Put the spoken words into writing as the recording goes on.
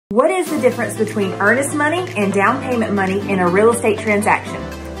What is the difference between earnest money and down payment money in a real estate transaction?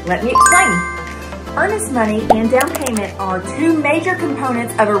 Let me explain. Earnest money and down payment are two major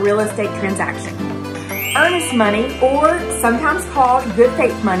components of a real estate transaction. Earnest money, or sometimes called good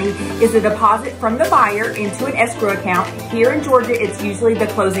faith money, is a deposit from the buyer into an escrow account. Here in Georgia, it's usually the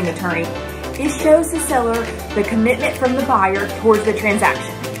closing attorney. It shows the seller the commitment from the buyer towards the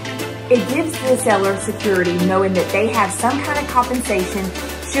transaction. It gives the seller security knowing that they have some kind of compensation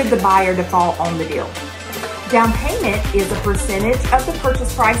should the buyer default on the deal. Down payment is a percentage of the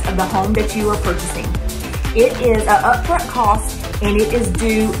purchase price of the home that you are purchasing. It is an upfront cost and it is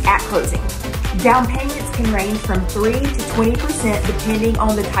due at closing. Down payments can range from 3 to 20% depending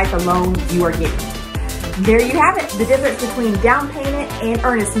on the type of loan you are getting. There you have it, the difference between down payment and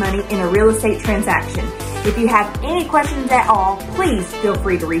earnest money in a real estate transaction. If you have any questions at all, please feel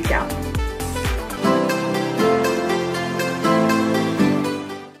free to reach out.